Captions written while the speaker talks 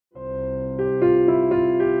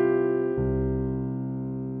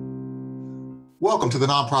Welcome to the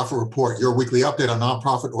Nonprofit Report, your weekly update on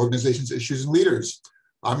nonprofit organizations, issues, and leaders.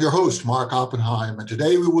 I'm your host, Mark Oppenheim, and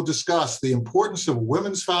today we will discuss the importance of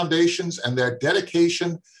women's foundations and their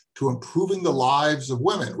dedication to improving the lives of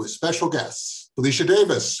women with special guests. Felicia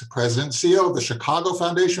Davis, President and CEO of the Chicago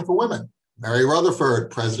Foundation for Women. Mary Rutherford,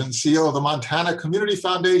 President and CEO of the Montana Community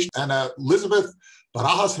Foundation, and Elizabeth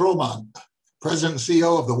Barajas-Roman, President and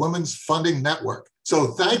CEO of the Women's Funding Network. So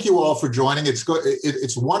thank you all for joining.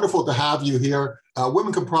 It's wonderful to have you here.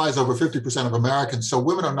 Women comprise over 50% of Americans, so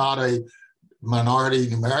women are not a minority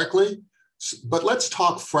numerically. But let's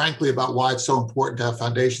talk frankly about why it's so important to have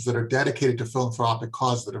foundations that are dedicated to philanthropic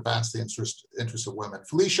causes that advance the interests of women.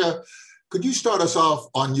 Felicia, could you start us off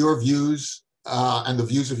on your views and the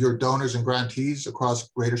views of your donors and grantees across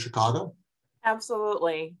Greater Chicago?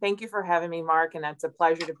 Absolutely. Thank you for having me, Mark. And it's a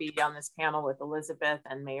pleasure to be on this panel with Elizabeth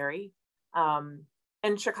and Mary.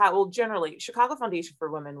 And Chicago, generally, Chicago Foundation for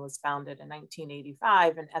Women was founded in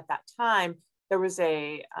 1985. And at that time, there was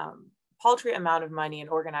a paltry amount of money in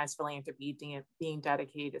organized philanthropy being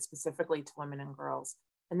dedicated specifically to women and girls.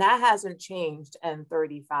 And that hasn't changed in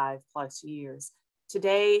 35 plus years.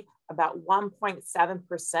 Today, about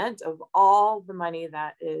 1.7% of all the money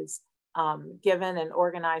that is given in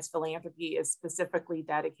organized philanthropy is specifically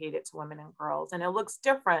dedicated to women and girls. And it looks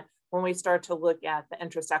different when we start to look at the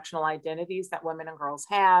intersectional identities that women and girls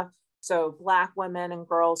have. So Black women and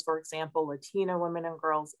girls, for example, Latina women and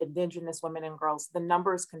girls, Indigenous women and girls, the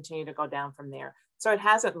numbers continue to go down from there. So it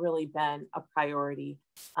hasn't really been a priority.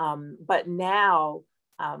 But now,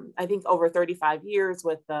 I think over 35 years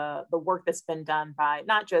with the work that's been done by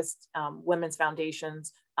not just women's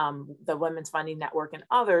foundations, the Women's Funding Network and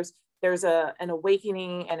others, there's an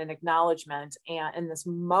awakening and an acknowledgement. And in this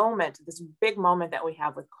moment, this big moment that we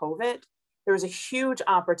have with COVID, there's a huge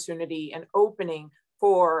opportunity and opening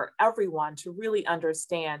for everyone to really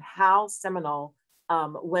understand how seminal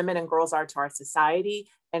women and girls are to our society,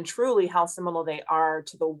 and truly how seminal they are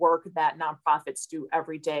to the work that nonprofits do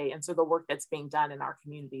every day. And so the work that's being done in our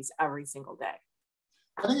communities every single day.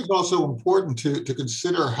 I think it's also important to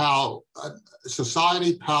consider how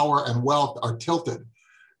society, power, and wealth are tilted.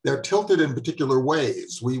 They're tilted in particular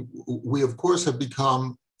ways. We of course have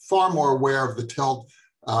become far more aware of the tilt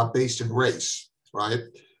based in race, right?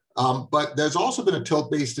 But there's also been a tilt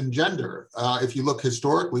based in gender. If you look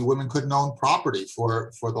historically, women couldn't own property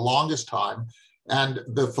for the longest time. And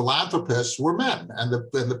the philanthropists were men, and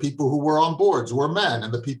the people who were on boards were men,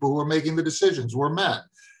 and the people who were making the decisions were men.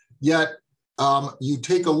 Yet you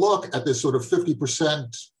take a look at this sort of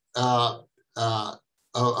 50% of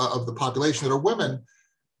the population that are women,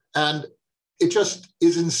 and it just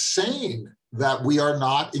is insane that we are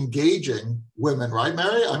not engaging women, right,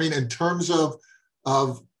 Mary? I mean, in terms of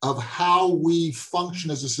how we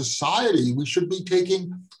function as a society, we should be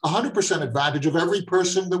taking 100% advantage of every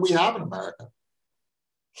person that we have in America.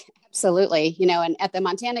 Absolutely. And at the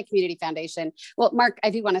Montana Community Foundation, well, Mark, I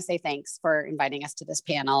do want to say thanks for inviting us to this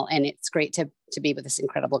panel. And it's great to be with this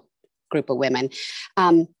incredible group of women.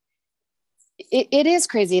 It is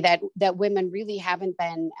crazy that women really haven't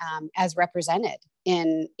been as represented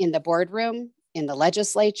in the boardroom, in the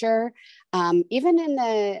legislature, even in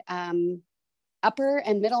the upper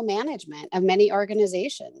and middle management of many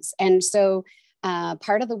organizations. And so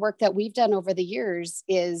part of the work that we've done over the years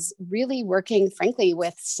is really working, frankly,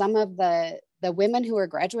 with some of the women who are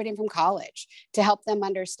graduating from college to help them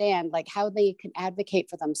understand like how they can advocate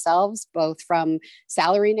for themselves, both from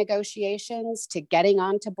salary negotiations to getting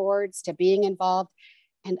onto boards to being involved,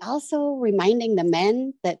 and also reminding the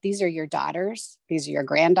men that these are your daughters, these are your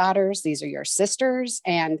granddaughters, these are your sisters,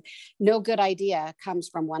 and no good idea comes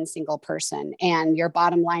from one single person. And your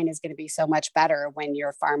bottom line is going to be so much better when you're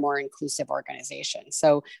a far more inclusive organization.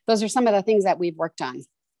 So those are some of the things that we've worked on.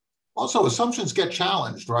 Also, assumptions get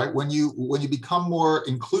challenged, right? When you become more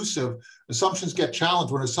inclusive, assumptions get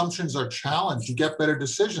challenged. When assumptions are challenged, you get better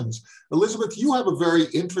decisions. Elizabeth, you have a very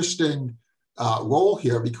interesting role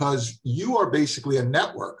here because you are basically a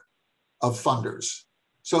network of funders.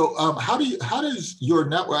 So how does your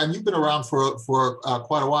network, and you've been around for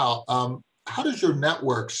quite a while, how does your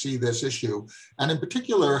network see this issue? And in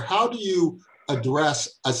particular, how do you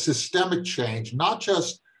address a systemic change, not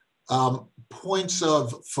just points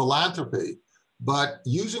of philanthropy, but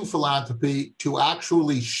using philanthropy to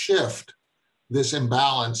actually shift this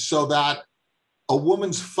imbalance so that a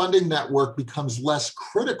woman's funding network becomes less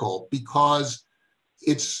critical because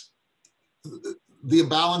the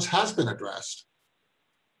imbalance has been addressed?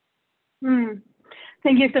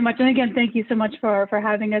 Thank you so much. And again, thank you so much for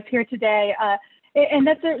having us here today. And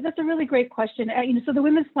that's a really great question. So the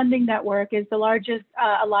Women's Funding Network is the largest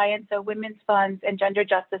alliance of women's funds and gender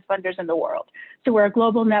justice funders in the world. So we're a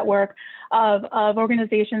global network of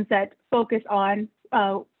organizations that focus on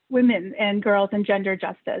women and girls and gender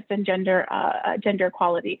justice and gender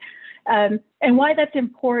equality. And why that's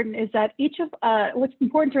important is that what's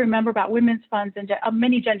important to remember about women's funds and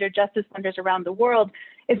many gender justice funders around the world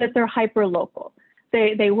is that they're hyper local.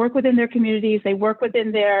 They work within their communities, they work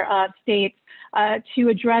within their states to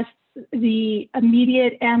address the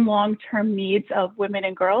immediate and long-term needs of women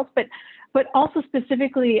and girls, but also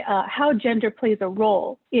specifically how gender plays a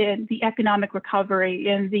role in the economic recovery,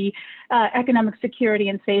 in the economic security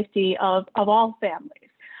and safety of all families.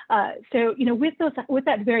 So, with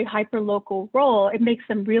that very hyper-local role, it makes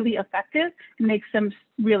them really effective, it makes them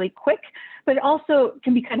really quick, but it also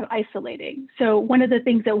can be kind of isolating. So one of the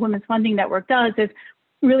things that Women's Funding Network does is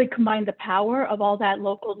really combine the power of all that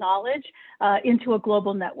local knowledge into a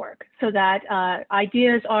global network so that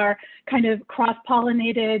ideas are kind of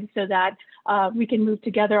cross-pollinated, so that we can move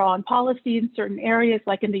together on policy in certain areas.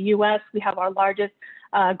 Like in the US, we have our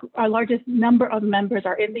largest number of members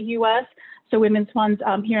are in the US. So women's funds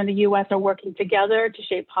here in the US are working together to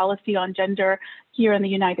shape policy on gender here in the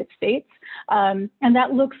United States. And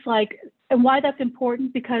that looks like, and why that's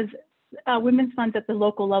important, because women's funds at the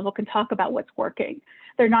local level can talk about what's working.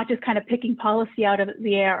 They're not just kind of picking policy out of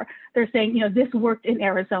the air. They're saying, this worked in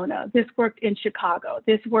Arizona, this worked in Chicago,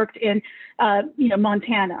 this worked in,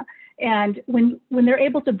 Montana. And when they're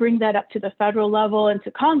able to bring that up to the federal level and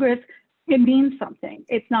to Congress, it means something.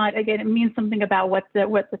 It's not, again, it means something about what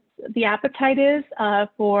the appetite is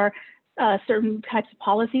for certain types of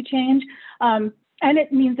policy change. And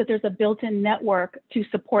it means that there's a built-in network to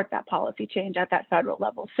support that policy change at that federal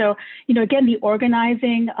level. So, again, the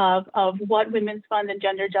organizing of what women's fund and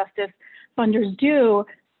gender justice funders do,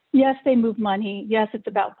 yes, they move money. Yes, it's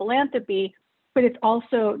about philanthropy, but it's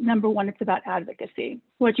also, number one, it's about advocacy.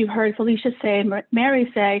 What you heard Felicia say and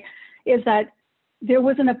Mary say is that there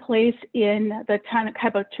wasn't a place in the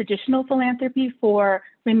type of traditional philanthropy for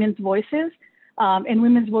women's voices and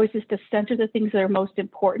women's voices to center the things that are most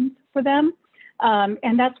important for them.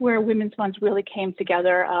 And that's where women's funds really came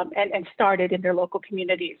together and started in their local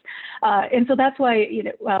communities. And so that's why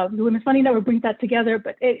the Women's Funding Network brings that together.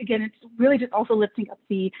 But again, it's really just also lifting up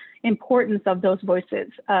the importance of those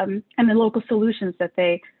voices and the local solutions that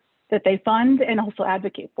they fund and also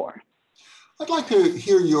advocate for. I'd like to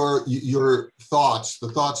hear your thoughts, the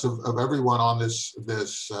thoughts of everyone on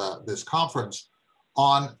this conference,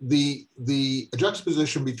 on the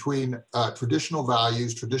juxtaposition between traditional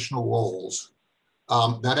values, traditional roles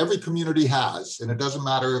that every community has, and it doesn't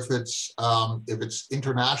matter if it's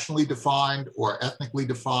internationally defined or ethnically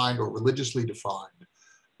defined or religiously defined,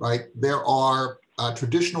 right? There are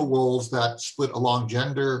traditional roles that split along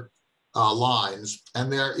gender lines,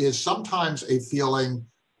 and there is sometimes a feeling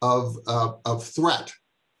of threat,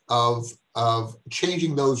 of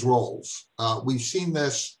changing those roles. We've seen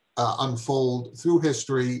this unfold through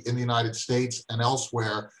history in the United States and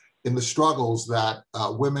elsewhere in the struggles that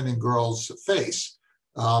women and girls face,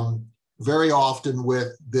 very often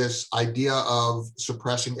with this idea of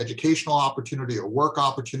suppressing educational opportunity or work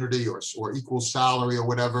opportunity or equal salary or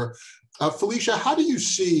whatever. Felicia, how do you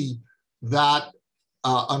see that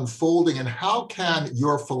unfolding, and how can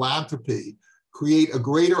your philanthropy create a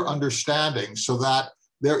greater understanding so that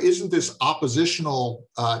there isn't this oppositional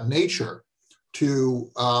nature to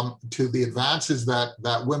the advances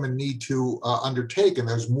that women need to undertake, and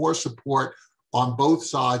there's more support on both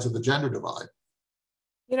sides of the gender divide?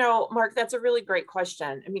 Mark, that's a really great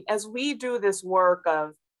question. I mean, as we do this work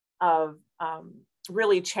of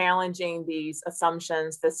really challenging these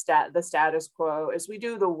assumptions, the status quo, as we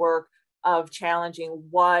do the work of challenging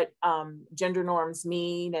what gender norms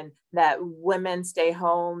mean, and that women stay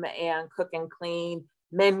home and cook and clean,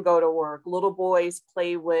 men go to work, little boys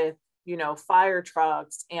play with, fire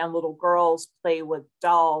trucks, and little girls play with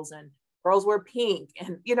dolls, and girls wear pink,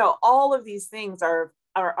 and, all of these things are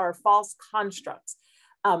false constructs.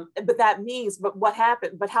 But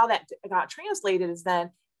how that got translated is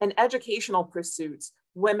then in educational pursuits,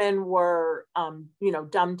 women were,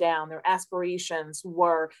 dumbed down, their aspirations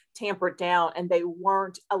were tampered down, and they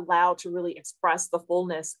weren't allowed to really express the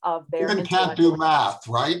fullness of their Women can't do math,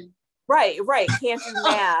 right? Right. Can't do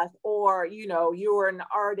math, or, you're an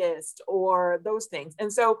artist, or those things.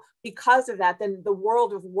 And so because of that, then the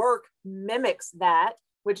world of work mimics that,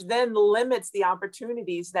 which then limits the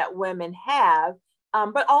opportunities that women have.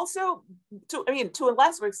 But also, to a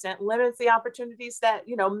lesser extent, limits the opportunities that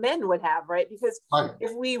men would have, right? Because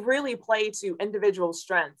if we really play to individual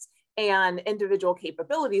strengths and individual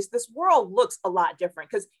capabilities, this world looks a lot different.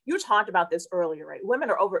 Because you talked about this earlier, right? Women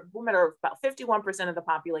are about 51% of the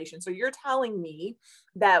population. So you're telling me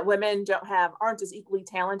that women aren't as equally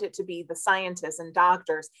talented to be the scientists and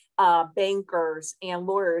doctors, bankers and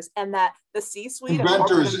lawyers, and that the C-suite,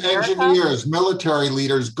 inventors, engineers, military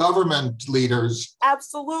leaders, government leaders.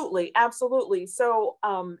 Absolutely, absolutely. So,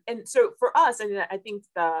 and so for us, and I think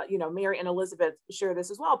Mary and Elizabeth share this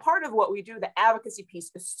as well. Part of what we do, the advocacy piece,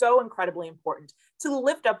 is so incredibly important to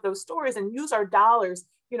lift up those stories and use our dollars.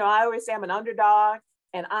 I always say I'm an underdog,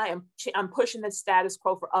 and I'm pushing the status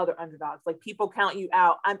quo for other underdogs. Like, people count you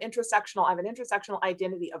out. I'm intersectional. I have an intersectional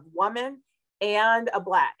identity of woman and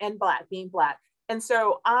being Black. And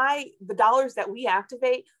so the dollars that we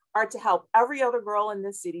activate are to help every other girl in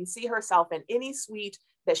this city see herself in any suite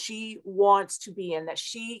that she wants to be in, that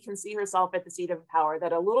she can see herself at the seat of power,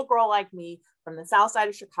 that a little girl like me from the South Side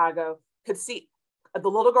of Chicago could see. The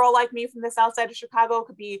little girl like me from the South Side of Chicago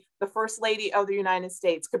could be the First Lady of the United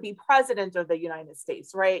States, could be President of the United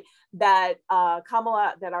States, right? That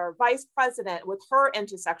Kamala, that our Vice President with her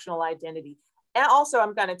intersectional identity. And also,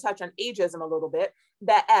 I'm going to touch on ageism a little bit,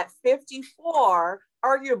 that at 54,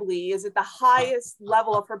 arguably is at the highest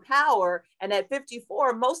level of her power. And at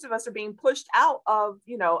 54, most of us are being pushed out of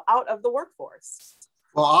the workforce.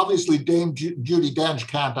 Well, obviously, Dame Judi Dench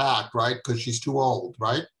can't act, right? Because she's too old,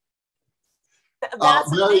 right?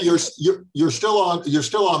 Mary, you're still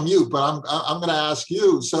on mute, but I'm going to ask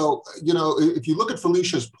you. So, if you look at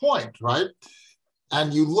Felicia's point, right,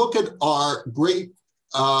 and you look at our great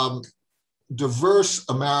diverse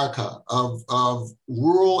America of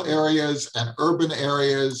rural areas and urban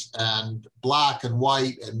areas and Black and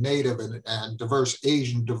white and Native and diverse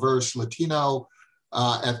Asian, diverse Latino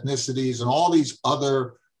ethnicities and all these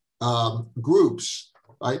other groups,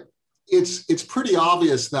 right? It's pretty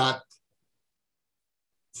obvious that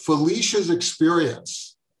Felicia's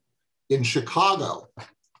experience in Chicago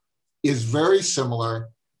is very similar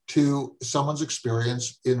to someone's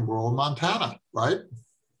experience in rural Montana, right?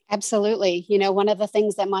 Absolutely. One of the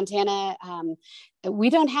things that Montana, we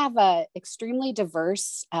don't have an extremely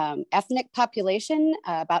diverse ethnic population.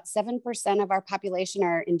 About 7% of our population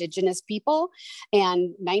are Indigenous people,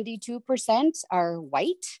 and 92% are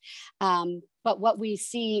white. But what we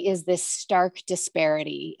see is this stark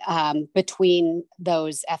disparity between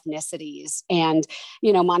those ethnicities. And,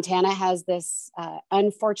 Montana has this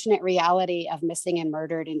unfortunate reality of missing and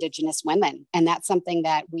murdered Indigenous women. And that's something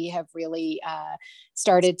that we have really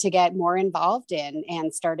started to get more involved in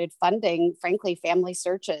and started funding, frankly, family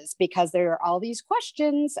searches, because there are all these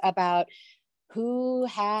questions about who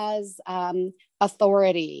has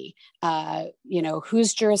authority,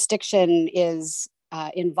 whose jurisdiction is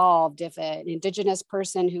involved if an Indigenous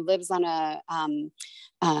person who lives on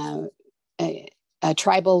a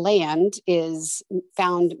tribal land is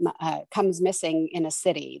found, comes missing in a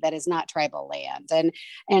city that is not tribal land.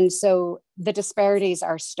 And so the disparities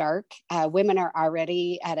are stark. Women are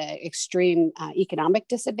already at an extreme economic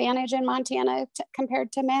disadvantage in Montana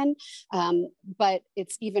compared to men, but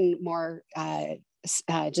it's even more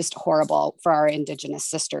just horrible for our Indigenous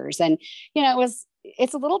sisters. And,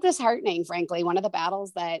 it's a little disheartening, frankly. One of the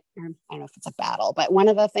battles that, I don't know if it's a battle, but one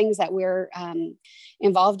of the things that we're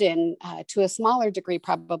involved in to a smaller degree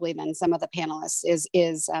probably than some of the panelists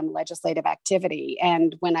is legislative activity.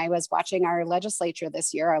 And when I was watching our legislature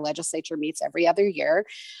this year, our legislature meets every other year,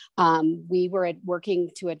 we were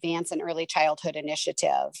working to advance an early childhood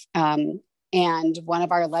initiative. And one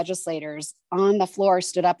of our legislators on the floor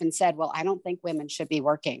stood up and said, well, I don't think women should be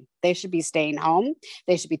working. They should be staying home.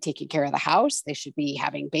 They should be taking care of the house. They should be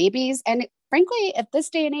having babies. And frankly, at this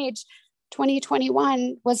day and age,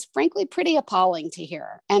 2021 was frankly pretty appalling to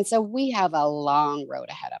hear. And so we have a long road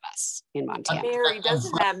ahead of us in Montana. Mary,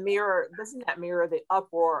 doesn't that mirror the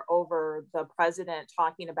uproar over the president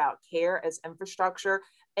talking about care as infrastructure?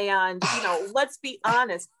 And, let's be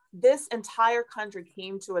honest, this entire country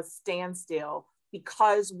came to a standstill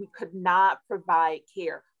because we could not provide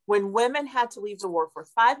care. When women had to leave the workforce,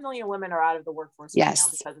 5 million women are out of the workforce right now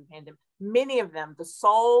because of the pandemic. Many of them, the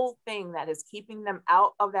sole thing that is keeping them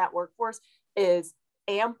out of that workforce is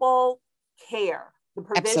ample care, the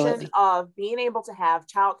provision of being able to have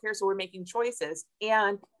childcare. So we're making choices,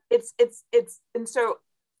 and and so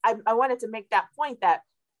I wanted to make that point that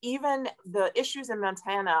even the issues in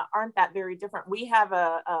Montana aren't that very different. We have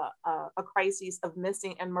a crisis of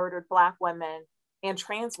missing and murdered Black women and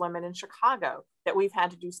trans women in Chicago that we've had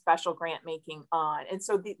to do special grant making on. And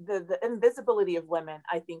so the invisibility of women,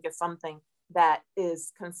 I think, is something that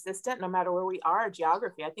is consistent no matter where we are,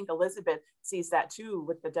 geography. I think Elizabeth sees that too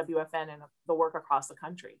with the WFN and the work across the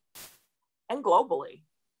country and globally.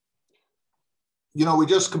 You know, we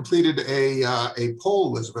just completed a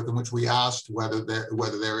poll, Elizabeth, in which we asked whether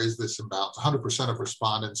there is this imbalance. 100% of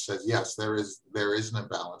respondents said yes, there is an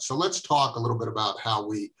imbalance. So let's talk a little bit about how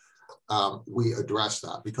we address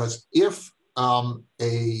that. Because if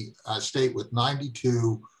a state with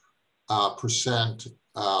 92%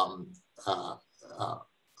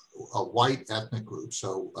 a white ethnic group,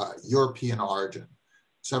 so European origin,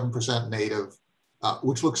 7% Native,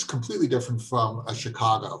 which looks completely different from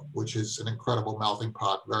Chicago, which is an incredible melting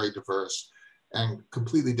pot, very diverse, and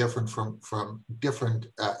completely different from different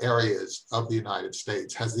areas of the United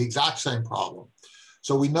States, has the exact same problem.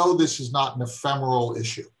 So we know this is not an ephemeral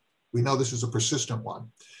issue. We know this is a persistent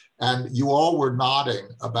one. And you all were nodding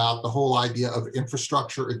about the whole idea of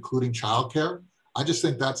infrastructure, including childcare. I just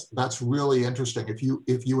think that's really interesting. If you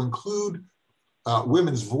include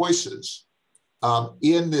women's voices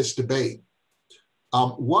in this debate,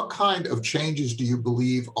 what kind of changes do you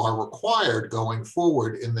believe are required going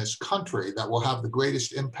forward in this country that will have the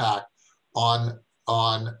greatest impact on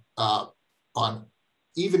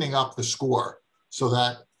evening up the score, so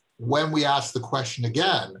that when we ask the question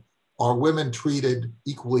again, are women treated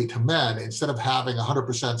equally to men, instead of having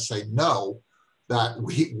 100% say no, that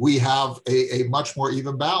we have a much more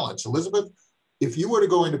even balance? Elizabeth, if you were to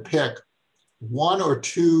go in to pick one or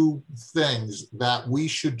two things that we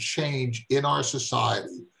should change in our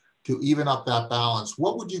society to even up that balance,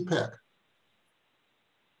 what would you pick?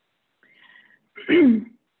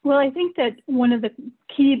 Well, I think that one of the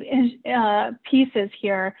key pieces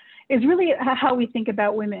here is really how we think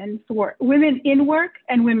about women's work, women in work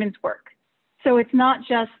and women's work. So it's not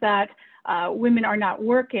just that women are not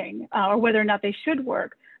working or whether or not they should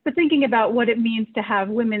work, but thinking about what it means to have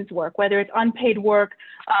women's work, whether it's unpaid work,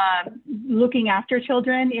 looking after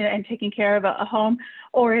children and taking care of a home,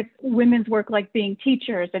 or it's women's work like being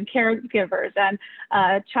teachers and caregivers and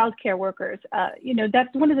childcare workers. You know,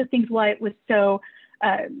 that's one of the things why it was so,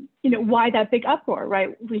 you know, why that big uproar,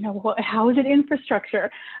 right? You know, how is it infrastructure?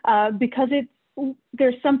 Because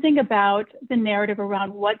there's something about the narrative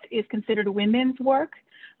around what is considered women's work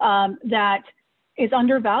that is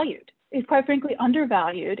undervalued. Is quite frankly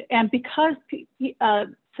undervalued, and because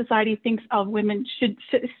society thinks of women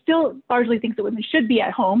still largely thinks that women should be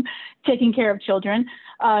at home taking care of children,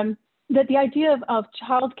 that the idea of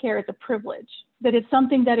childcare is a privilege, that it's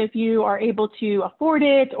something that if you are able to afford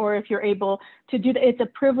it, or if you're able to do that, it's a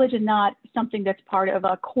privilege and not something that's part of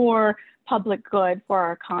a core public good for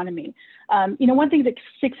our economy. You know, one thing that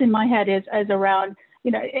sticks in my head is around,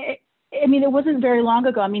 you know, I mean, it wasn't very long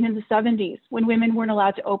ago. I mean, in the 70s, when women weren't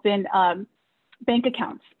allowed to open bank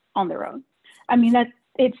accounts on their own. I mean,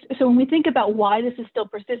 so when we think about why this is still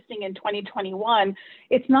persisting in 2021,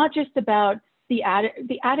 it's not just about the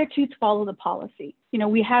attitudes follow the policy. You know,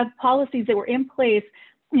 we have policies that were in place,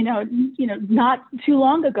 you know, not too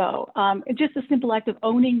long ago. It's just a simple act of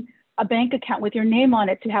owning a bank account with your name on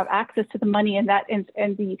it to have access to the money and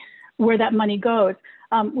where that money goes.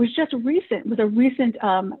 Was a recent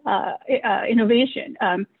innovation.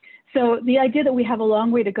 So the idea that we have a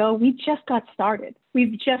long way to go, we just got started.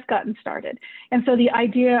 We've just gotten started. And so the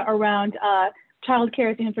idea around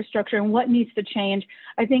childcare as infrastructure and what needs to change,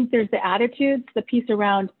 I think there's the attitudes, the piece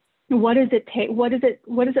around what does it take, what does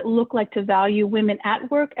it look like to value women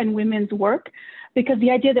at work and women's work? Because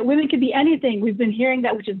the idea that women can be anything, we've been hearing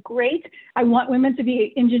that, which is great. I want women to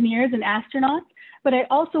be engineers and astronauts, but I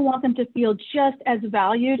also want them to feel just as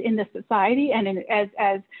valued in the society and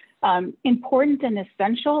as important and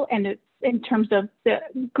essential, and in terms of the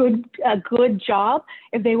good job,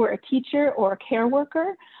 if they were a teacher or a care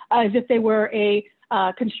worker, as if they were a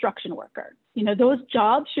construction worker. You know, those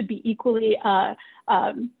jobs should be equally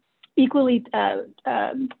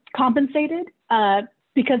compensated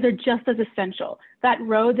because they're just as essential. That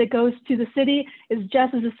road that goes to the city is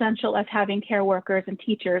just as essential as having care workers and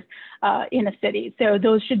teachers in a city. So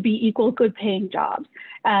those should be equal good paying jobs.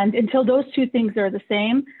 And until those two things are the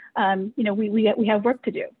same, you know, we have work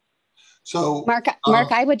to do. So Mark,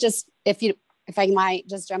 I would just, if I might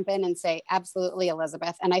just jump in and say, absolutely,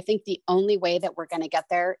 Elizabeth. And I think the only way that we're going to get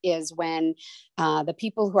there is when the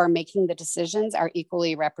people who are making the decisions are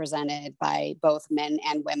equally represented by both men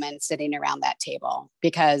and women sitting around that table.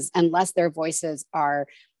 Because unless their voices are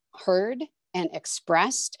heard and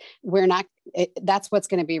expressed, that's what's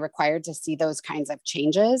going to be required to see those kinds of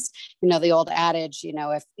changes. You know, the old adage, you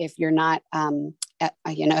know, if you're not,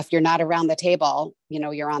 if you're not around the table, you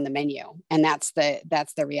know, you're on the menu. And that's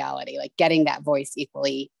the reality, like getting that voice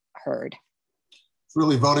equally heard.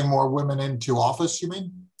 Really voting more women into office, you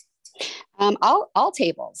mean? All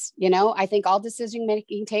tables, you know, I think all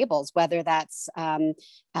decision-making tables, whether that's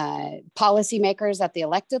policymakers at the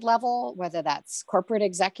elected level, whether that's corporate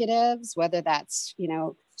executives, whether that's, you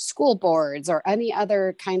know, school boards or any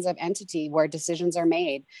other kinds of entity where decisions are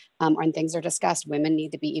made and things are discussed, women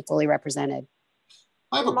need to be equally represented.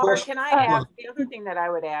 I have a Mark, question. can I add, the other thing that I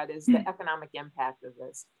would add is the economic impact of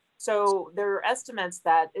this. So there are estimates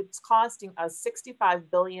that it's costing us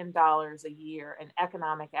 $65 billion a year in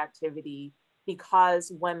economic activity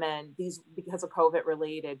because because of COVID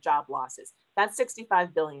related job losses. That's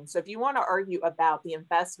 65 billion. So if you want to argue about the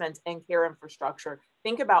investment in care infrastructure,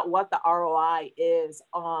 think about what the ROI is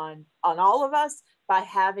on all of us by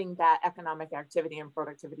having that economic activity and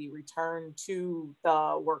productivity return to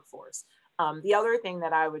the workforce. The other thing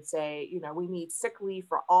that I would say, you know, we need sick leave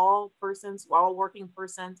for all persons, all working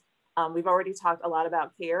persons. We've already talked a lot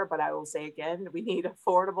about care, but I will say again, we need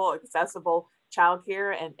affordable, accessible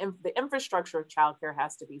childcare, and the infrastructure of childcare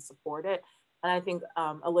has to be supported. And I think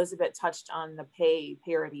Elizabeth touched on the pay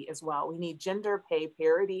parity as well. We need gender pay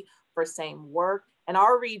parity for same work. In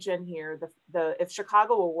our region here, if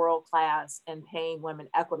Chicago were world class in paying women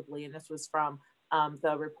equitably, and this was from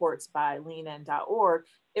the reports by leanin.org,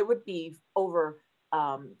 it would be over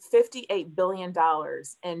 $58 billion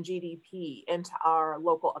in GDP into our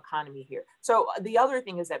local economy here. So the other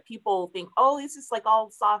thing is that people think, oh, this is like all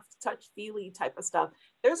soft touch feely type of stuff.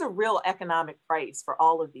 There's a real economic price for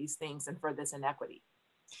all of these things and for this inequity.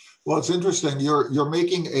 Well, it's interesting. You're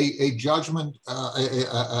making a judgment,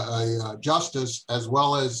 a justice, as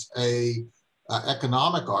well as a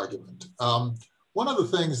economic argument. One of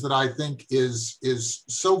the things that I think is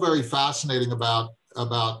so very fascinating about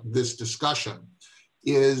this discussion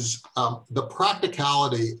is the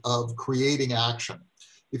practicality of creating action.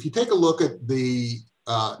 If you take a look at the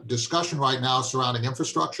discussion right now surrounding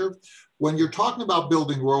infrastructure, when you're talking about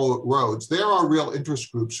building roads, there are real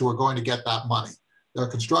interest groups who are going to get that money. There are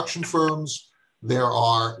construction firms, there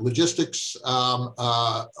are logistics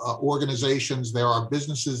organizations, there are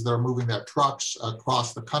businesses that are moving their trucks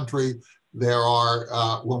across the country. There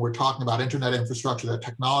are, when we're talking about internet infrastructure, there are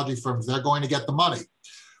technology firms, they're going to get the money.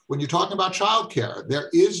 When you're talking about childcare, there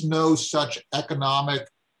is no such economic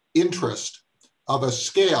interest of a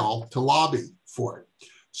scale to lobby for it.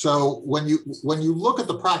 So when you look at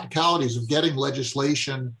the practicalities of getting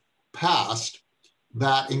legislation passed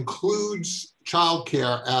that includes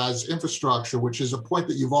childcare as infrastructure, which is a point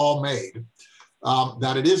that you've all made,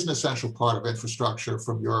 that it is an essential part of infrastructure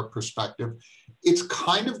from your perspective, it's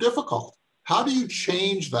kind of difficult. How do you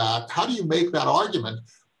change that? How do you make that argument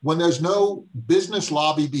when there's no business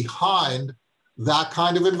lobby behind that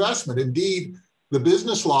kind of investment? Indeed, the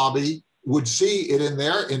business lobby would see it in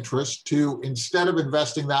their interest to, instead of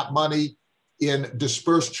investing that money in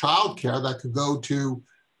dispersed childcare that could go to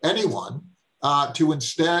anyone, to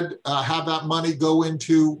instead have that money go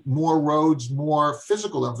into more roads, more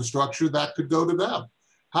physical infrastructure that could go to them.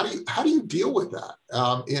 How do you deal with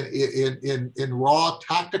that in raw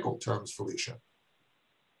tactical terms, Felicia?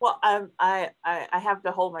 Well, I have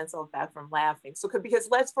to hold myself back from laughing. So, because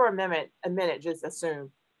let's for a minute just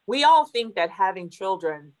assume we all think that having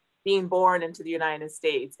children being born into the United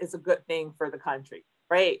States is a good thing for the country,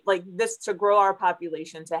 right? Like this, to grow our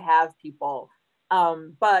population, to have people.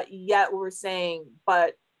 But yet we're saying,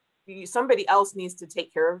 but somebody else needs to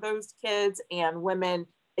take care of those kids, and women,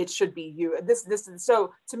 it should be you. This is,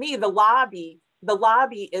 so to me, the lobby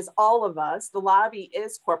is all of us. The lobby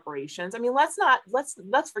is corporations. I mean, let's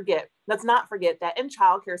not forget that in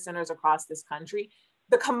childcare centers across this country,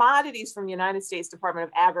 the commodities from the United States Department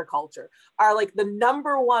of Agriculture are like the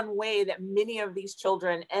 #1 way that many of these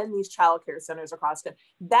children and these childcare centers across the country,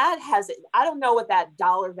 that has, I don't know what that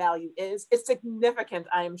dollar value is. It's significant,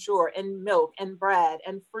 I am sure, in milk and bread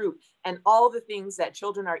and fruit and all the things that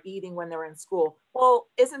children are eating when they're in school. Well,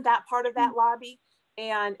 isn't that part of that lobby?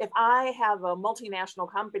 And if I have a multinational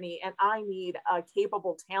company and I need a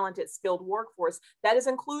capable, talented, skilled workforce that is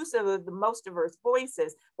inclusive of the most diverse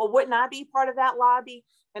voices, well, wouldn't I be part of that lobby?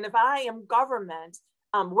 And if I am government,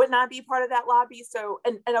 wouldn't I be part of that lobby? So,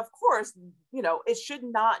 and of course, you know, it should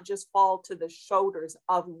not just fall to the shoulders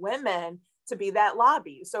of women to be that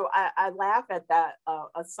lobby. So I laugh at that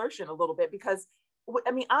assertion a little bit, because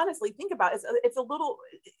I mean, honestly, think about it. It's a little,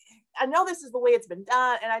 I know this is the way it's been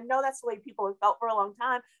done, and I know that's the way people have felt for a long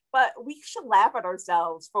time, but we should laugh at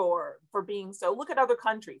ourselves for being so. Look at other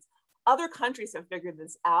countries. Other countries have figured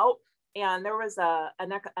this out. And there was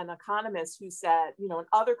an economist who said, you know, in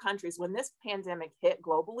other countries, when this pandemic hit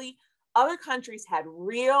globally, other countries had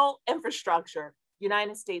real infrastructure.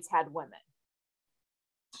 United States had women.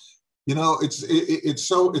 You know, it's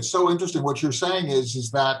so interesting. What you're saying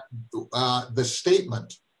is that the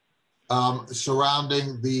statement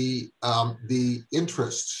surrounding the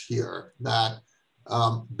interests here, that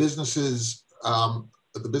businesses,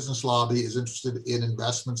 the business lobby is interested in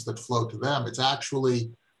investments that flow to them. It's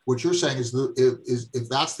actually, what you're saying is if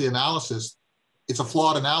that's the analysis, it's a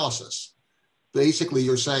flawed analysis. Basically,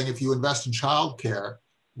 you're saying if you invest in childcare,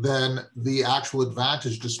 then the actual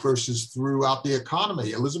advantage disperses throughout the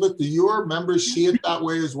economy. Elizabeth, do your members see it that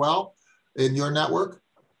way as well in your network?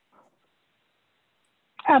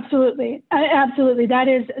 Absolutely, absolutely. That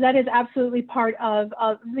is absolutely part of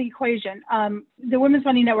the equation. The Women's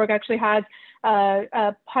Funding Network actually has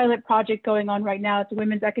a pilot project going on right now. It's a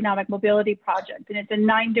Women's Economic Mobility Project, and it's in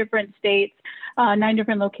 9 different states, 9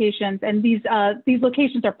 different locations. And these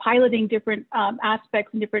locations are piloting different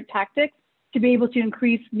aspects and different tactics to be able to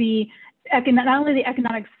increase the not only the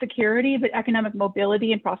economic security, but economic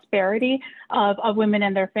mobility and prosperity of women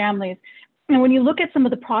and their families. And when you look at some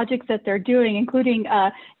of the projects that they're doing, including,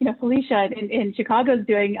 Felicia in Chicago is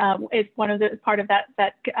doing, is part of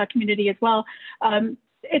that community as well.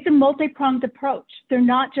 It's a multi-pronged approach. They're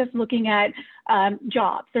not just looking at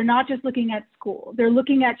jobs. They're not just looking at school. They're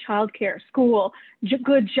looking at childcare, school,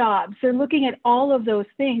 good jobs. They're looking at all of those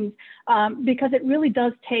things because it really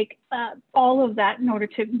does take all of that in order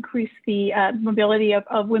to increase the mobility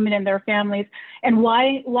of women and their families. And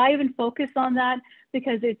why even focus on that?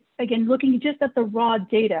 Because it's, again, looking just at the raw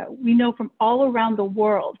data, we know from all around the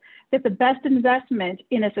world that the best investment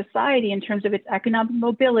in a society in terms of its economic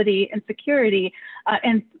mobility and security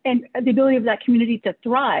and the ability of that community to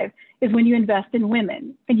thrive is when you invest in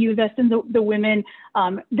women. And you invest in the women,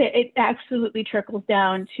 it absolutely trickles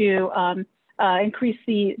down to increase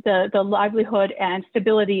the livelihood and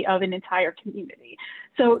stability of an entire community.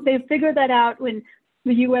 So they've figured that out. When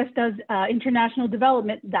the U.S. does international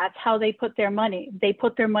development, that's how they put their money. They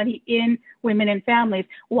put their money in women and families.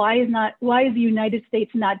 Why is the United States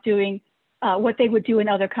not doing what they would do in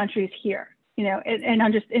other countries here? You know, and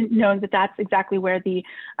knowing that that's exactly where the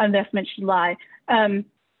investment should lie.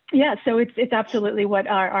 Yeah, so it's absolutely what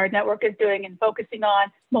our network is doing and focusing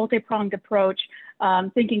on multi-pronged approach,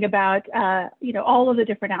 thinking about all of the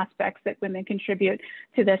different aspects that women contribute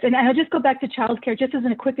to this. And I'll just go back to childcare, just as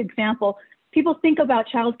a quick example. People think about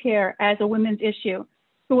childcare as a women's issue.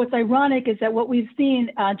 But what's ironic is that what we've seen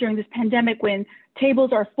during this pandemic, when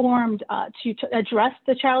tables are formed to address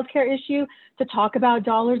the childcare issue, to talk about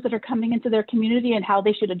dollars that are coming into their community and how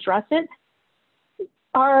they should address it,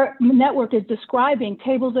 our network is describing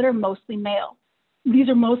tables that are mostly male. These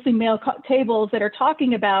are mostly male tables that are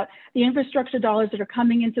talking about the infrastructure dollars that are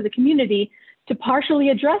coming into the community to partially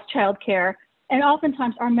address childcare. And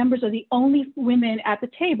oftentimes our members are the only women at the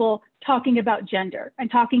table talking about gender and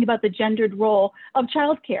talking about the gendered role of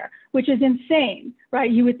childcare, which is insane, right?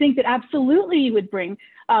 You would think that absolutely you would bring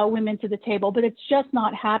women to the table, but it's just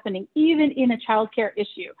not happening, even in a childcare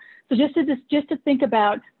issue. So just to think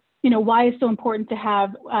about, why it's so important to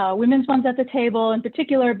have women's funds at the table, in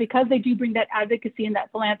particular, because they do bring that advocacy and that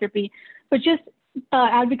philanthropy, but just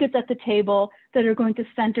advocates at the table that are going to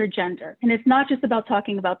center gender. And it's not just about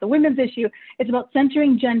talking about the women's issue, it's about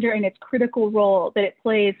centering gender and its critical role that it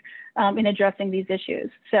plays in addressing these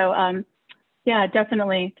issues. So yeah,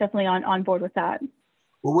 definitely on board with that.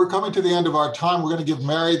 Well, we're coming to the end of our time. We're going to give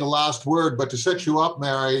Mary the last word, but to set you up,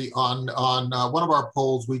 Mary, on one of our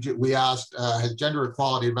polls, we asked, has gender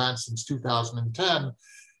equality advanced since 2010?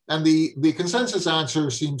 And the consensus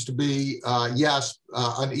answer seems to be yes,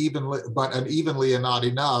 unevenly and not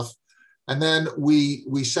enough. And then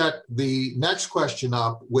we set the next question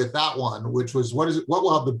up with that one, which was what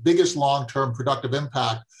will have the biggest long-term productive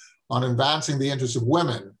impact on advancing the interests of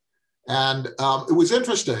women? And it was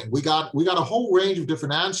interesting. We got a whole range of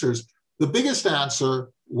different answers. The biggest answer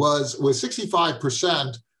was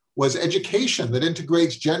 65% was education that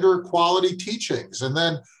integrates gender equality teachings. And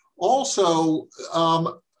then also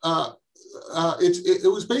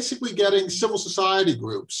it was basically getting civil society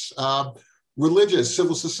groups, religious,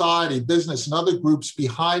 civil society, business, and other groups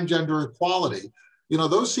behind gender equality.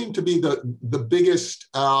 Those seem to be the biggest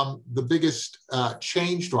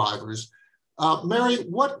change drivers. Mary,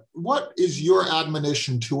 what is your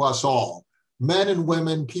admonition to us all, men and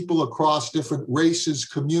women, people across different races,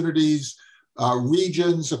 communities,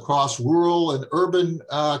 regions, across rural and urban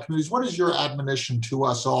communities? What is your admonition to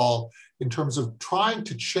us all in terms of trying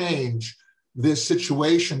to change this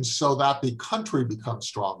situation so that the country becomes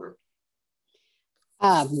stronger?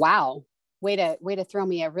 Wow, way to throw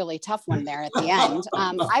me a really tough one there at the end.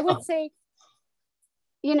 I would say,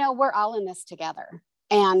 we're all in this together.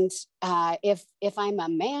 And if I'm a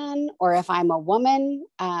man or if I'm a woman,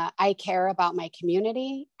 I care about my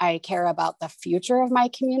community. I care about the future of my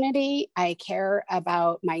community. I care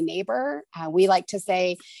about my neighbor. We like to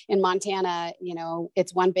say in Montana, you know,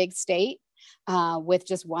 it's one big state with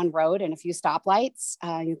just one road and a few stoplights.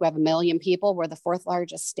 You have 1 million people. We're the 4th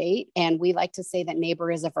largest state. And we like to say that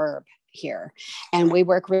neighbor is a verb here. And we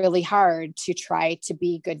work really hard to try to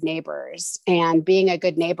be good neighbors. And being a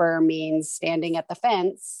good neighbor means standing at the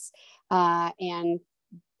fence and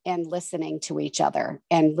listening to each other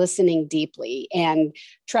and listening deeply and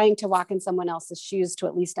trying to walk in someone else's shoes to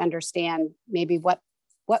at least understand maybe what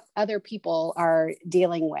other people are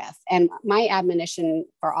dealing with. And my admonition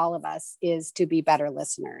for all of us is to be better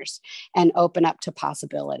listeners and open up to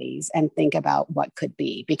possibilities and think about what could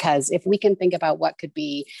be. Because if we can think about what could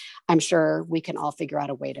be, I'm sure we can all figure out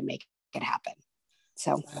a way to make it happen.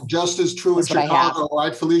 So just as true in Chicago,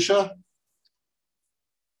 right, Felicia?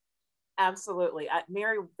 Absolutely.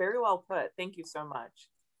 Mary, very well put. Thank you so much.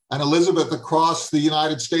 And Elizabeth, across the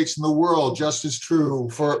United States and the world, just as true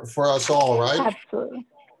for us all, right? Absolutely.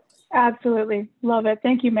 Absolutely. Love it.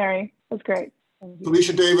 Thank you, Mary. That's great.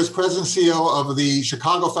 Felicia Davis, President and CEO of the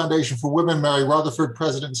Chicago Foundation for Women. Mary Rutherford,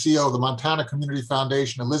 President and CEO of the Montana Community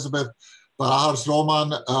Foundation. Elizabeth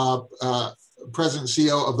Barajas-Roman, President and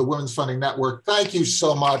CEO of the Women's Funding Network. Thank you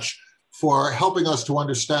so much for helping us to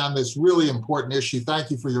understand this really important issue. Thank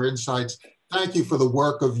you for your insights. Thank you for the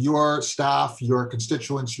work of your staff, your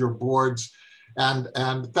constituents, your boards. And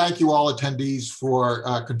thank you all attendees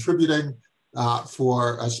for contributing,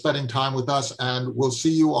 for spending time with us. And we'll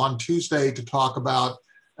see you on Tuesday to talk about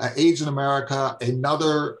AIDS in America,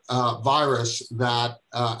 another virus that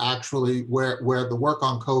actually where the work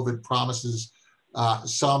on COVID promises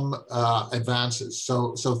some advances.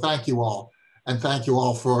 So thank you all. And thank you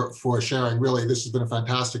all for sharing. Really, this has been a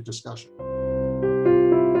fantastic discussion.